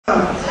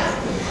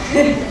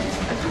I'm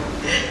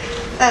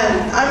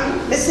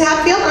Mrs.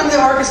 Hatfield. I'm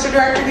the orchestra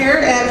director here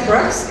at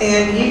Brooks,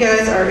 and you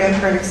guys are in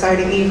for an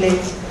exciting evening.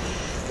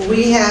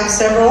 We have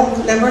several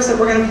numbers that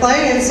we're going to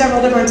play in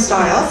several different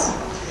styles.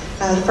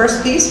 The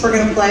first piece we're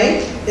going to play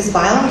is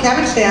Bile 'em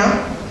Cabbage Down.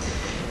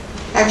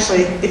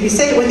 Actually, if you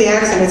say it with the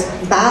accent, it's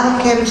Bile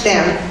 'em Cabbage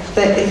Down.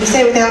 But if you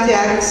say it without the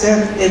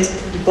accent, it's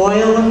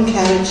Boil 'em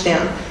Cabbage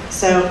Down.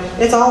 So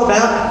it's all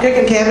about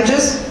cooking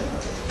cabbages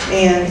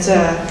and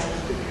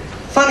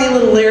funny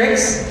little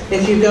lyrics.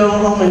 If you go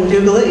home and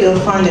Google it, you'll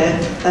find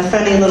a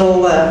funny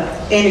little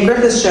Andy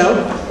Griffith show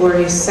where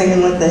he's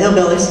singing with the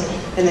hillbillies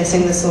and they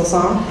sing this little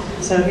song.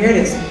 So here it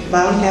is,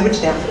 Bile 'em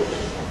Cabbage Down.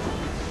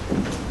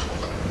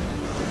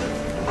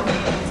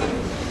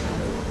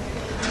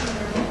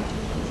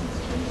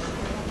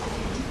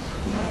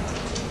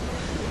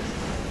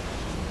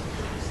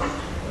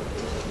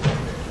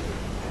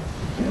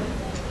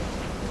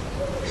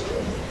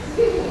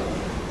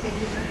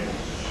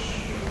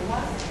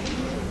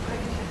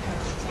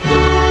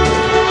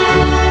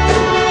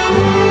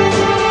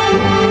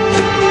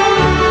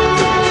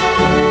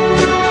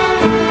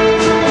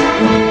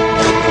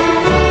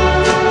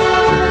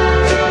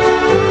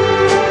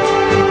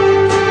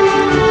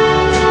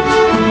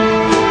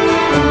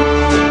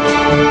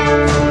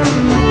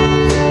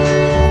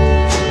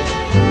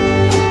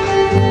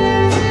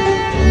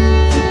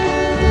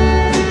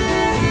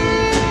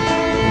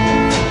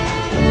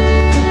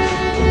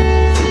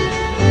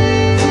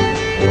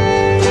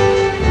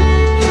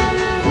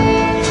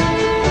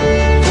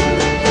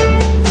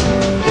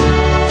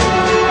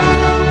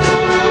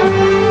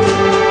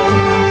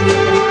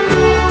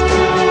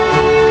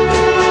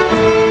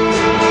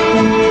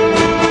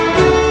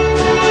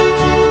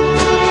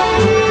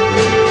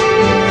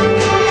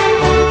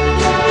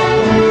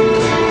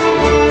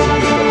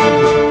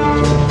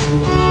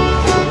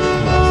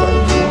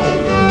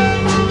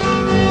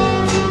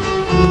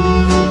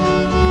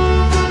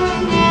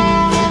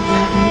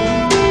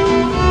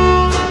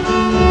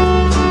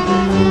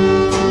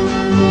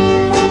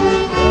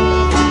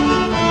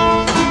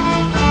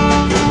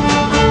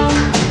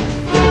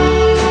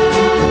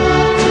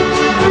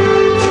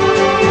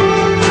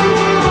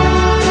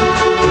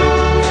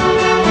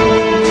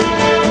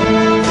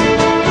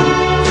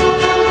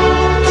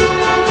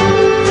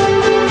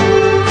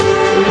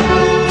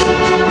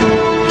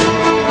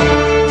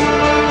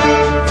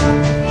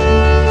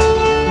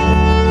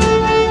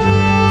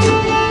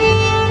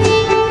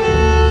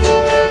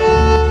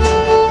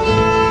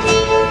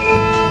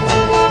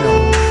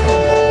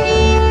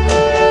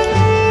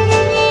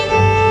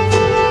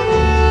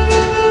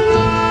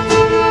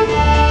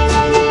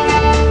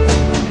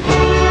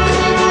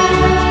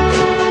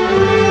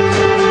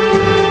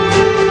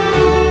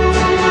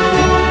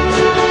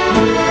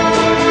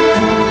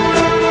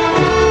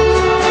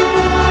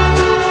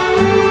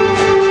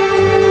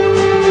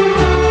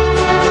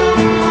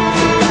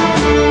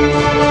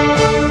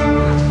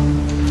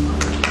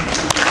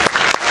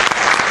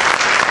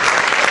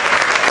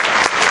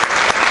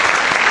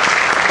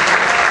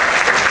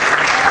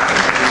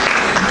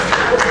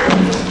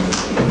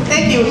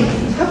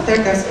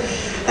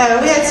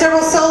 We had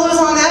several solos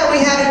on that. We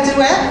had a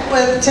duet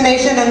with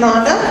Tanation and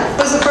Nanda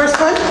was the first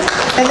one.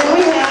 And then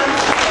we had,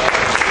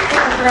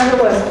 I forgot who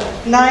it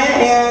was, Naya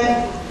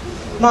and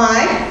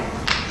Mai.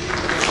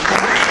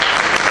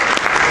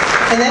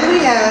 And then we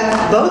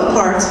had both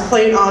parts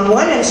played on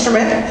one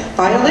instrument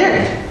by a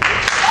lyric.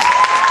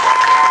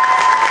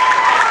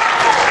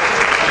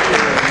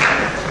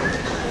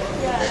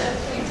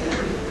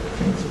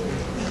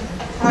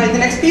 All right, the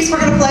next piece we're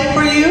going to play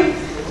for you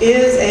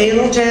is a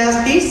little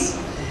jazz piece.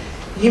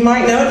 You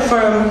might know it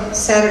from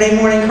Saturday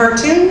morning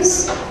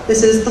cartoons.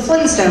 This is the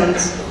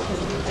Flintstones.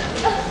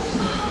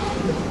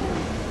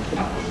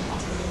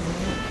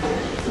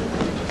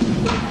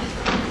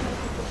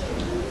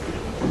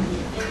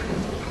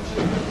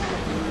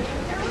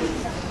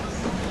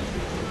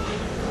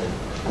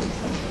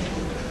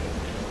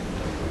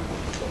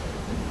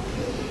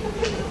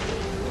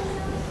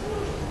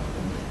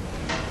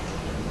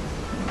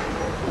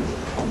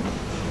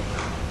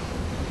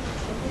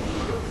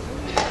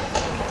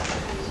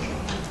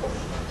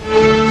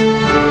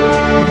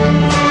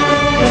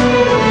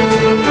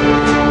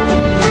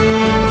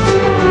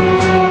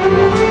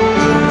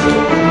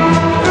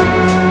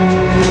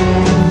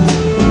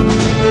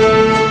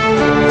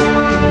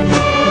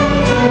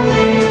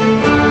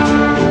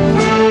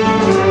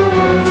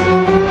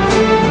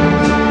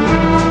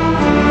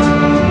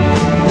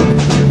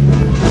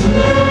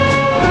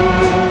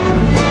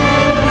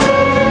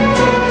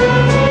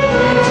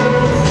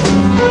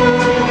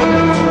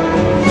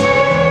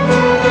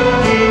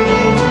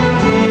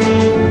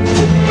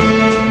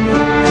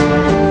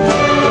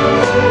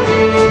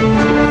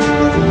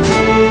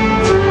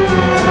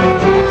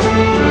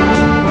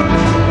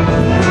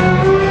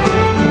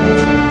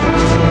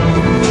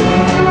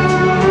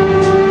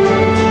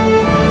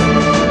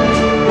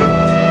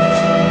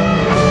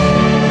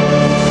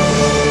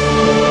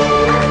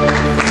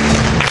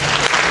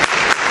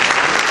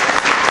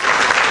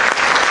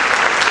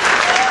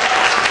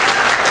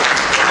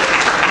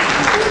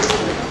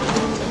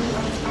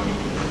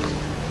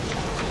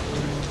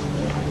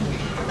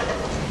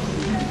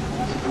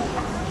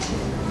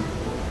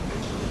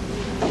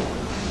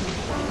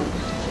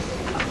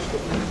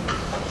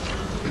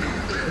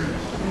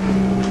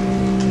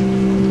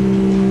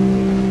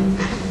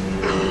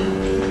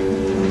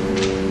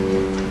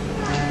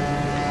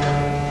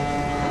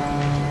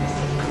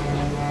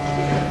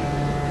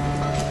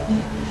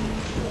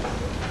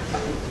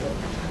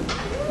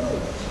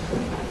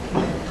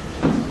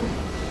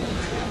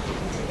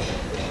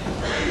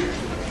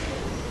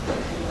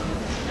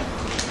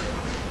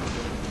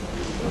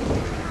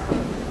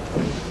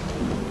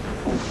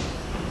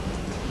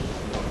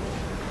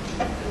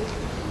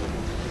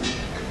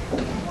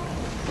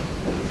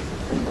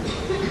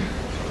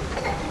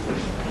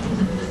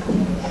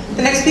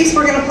 next piece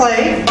we're going to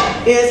play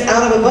is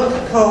out of a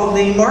book called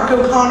the Mark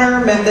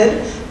O'Connor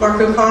Method.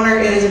 Mark O'Connor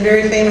is a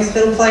very famous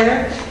fiddle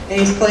player, and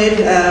he's played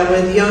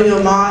with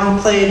Yo-Yo Ma.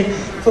 He played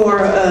for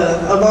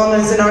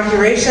Obama's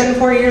inauguration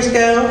 4 years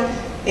ago,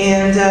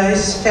 and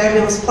he's a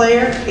fabulous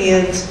player,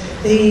 and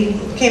he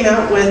came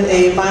out with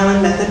a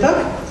violin method book,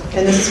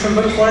 and this is from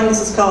book 1.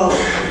 This is called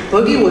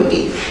Boogie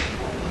Woogie.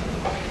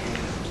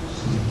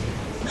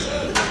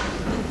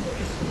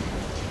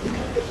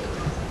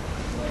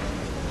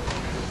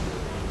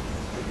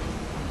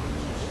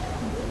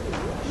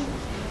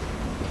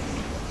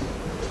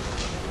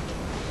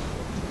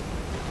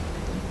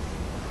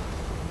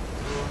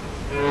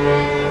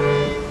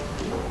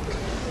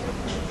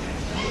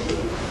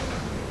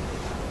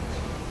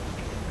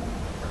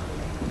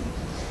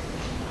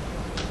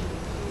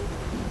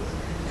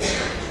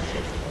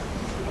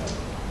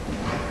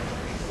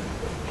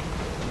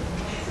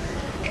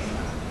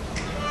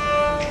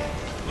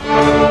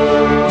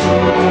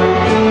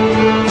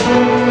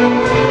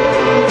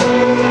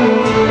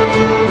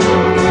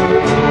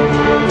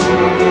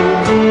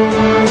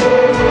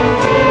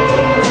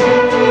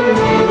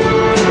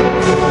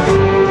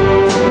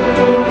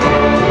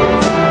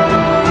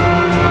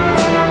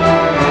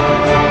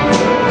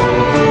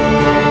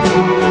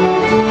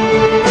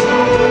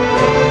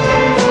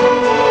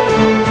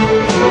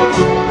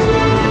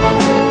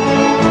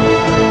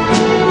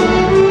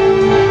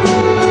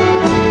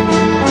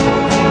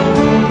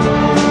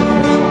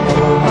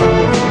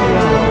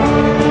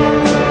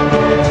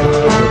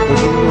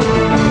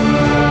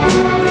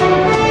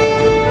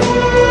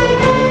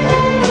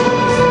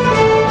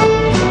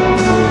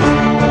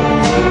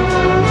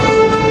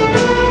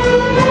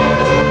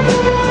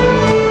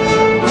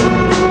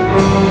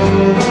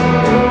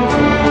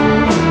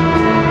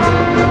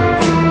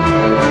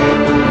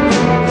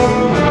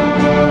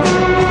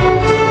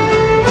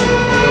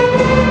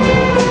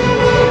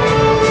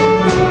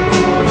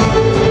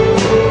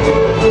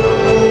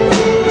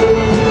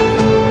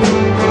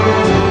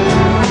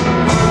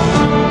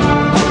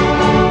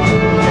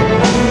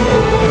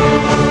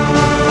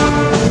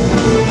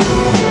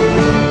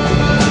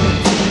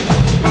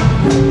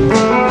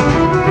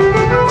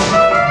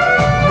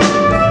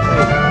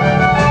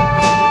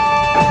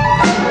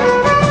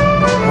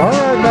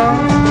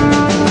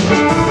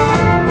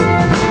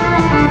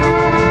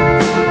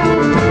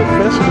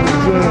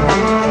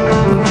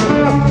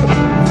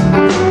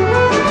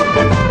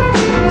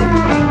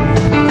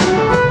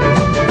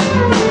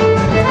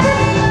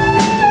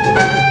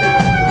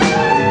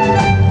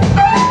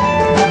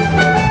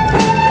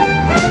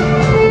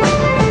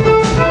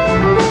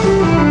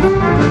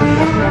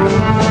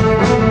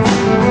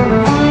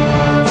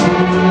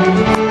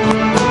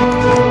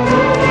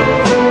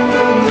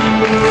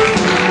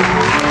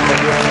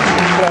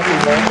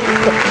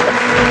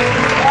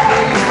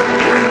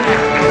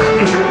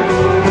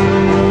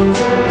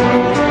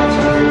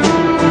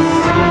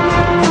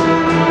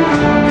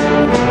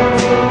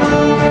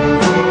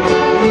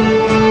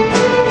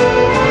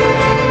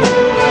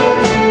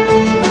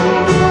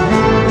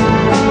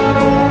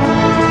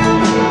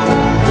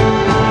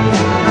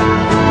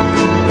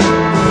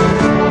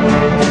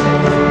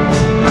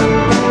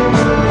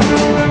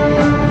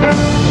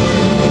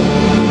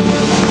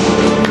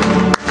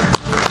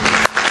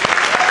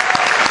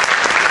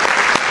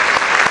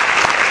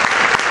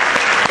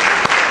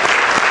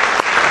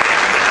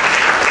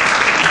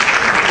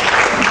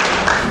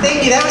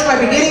 Thank you. That was my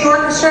beginning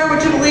orchestra.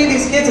 Would you believe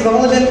these kids have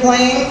only been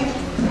playing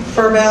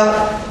for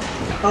about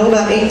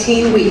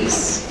 18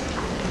 weeks?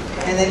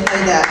 And they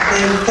played that.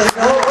 They played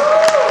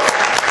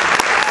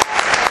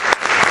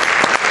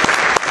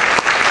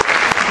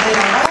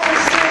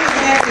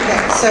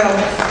so,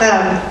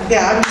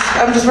 yeah,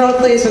 I'm just really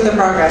pleased with the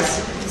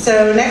progress.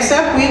 So next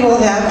up, we will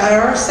have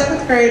our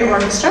 7th grade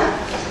orchestra.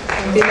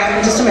 We'll be back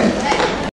in just a minute.